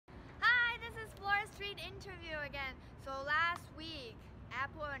Street interview again. So last week,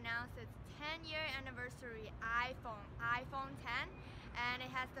 Apple announced its 10-year anniversary iPhone 10, and it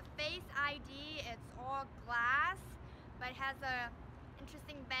has the Face ID. It's all glass, but it has a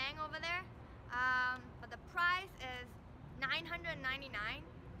interesting bang over there. But the price is $999.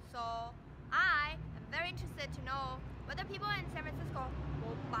 So I am very interested to know whether people in San Francisco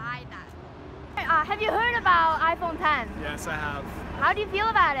will buy that. Have you heard about iPhone 10? Yes, I have. How do you feel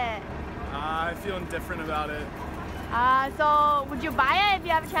about it? I feel indifferent about it. So would you buy it if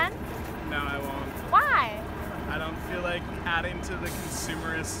you have a chance? No, I won't. Why? I don't feel like adding to the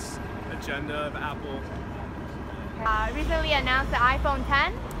consumerist agenda of Apple. Recently announced the iPhone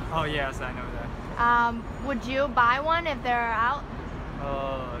 10. Oh yes, I know that. Would you buy one if they're out?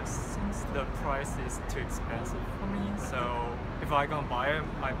 Since the price is too expensive for me, so if I can buy it,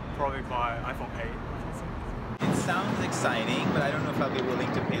 I'd probably buy iPhone 8. It sounds exciting, but I don't know if I'll be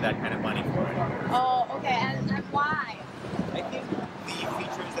willing to pay that kind of money for it. Oh, okay, and why? I think the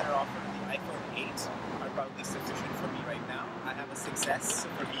features that are offered in the iPhone 8 are probably sufficient for me right now. I have a 6S, so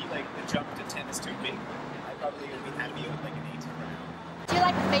for me, like the jump to 10 is too big. I probably will be happy with like an 8 for now. Do you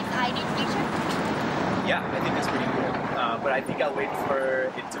like the Face ID feature? Yeah, I think it's pretty cool, but I think I'll wait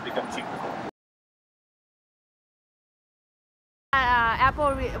for it to become cheaper.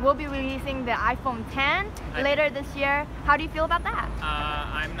 Apple will be releasing the iPhone 10 later this year. How do you feel about that?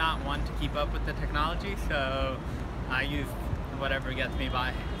 I'm not one to keep up with the technology, so I use whatever gets me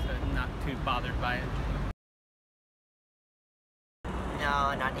by, so I'm not too bothered by it.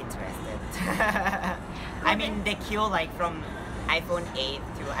 No, not interested. I mean, the queue like from iPhone 8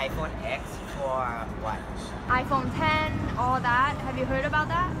 to iPhone X for what? iPhone 10, all that. Have you heard about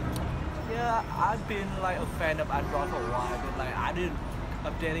that? Yeah, I've been like a fan of Android for a while, but like I didn't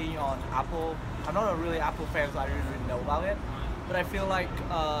updating on Apple. I'm not a really Apple fan, so I didn't really know about it. But I feel like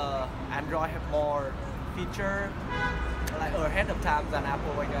Android have more feature, like ahead of time than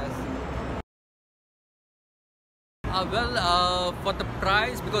Apple, I guess. For the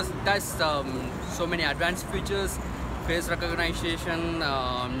price, because that's so many advanced features, face recognition,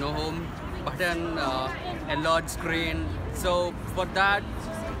 no home button, a large screen. So for that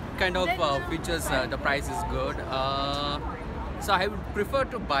kind of features, the price is good. So I would prefer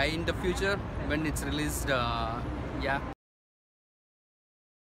to buy in the future when it's released. Yeah.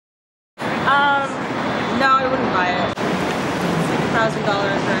 No, I wouldn't buy it. $6,000,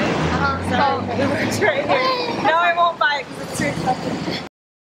 right? So it works right here.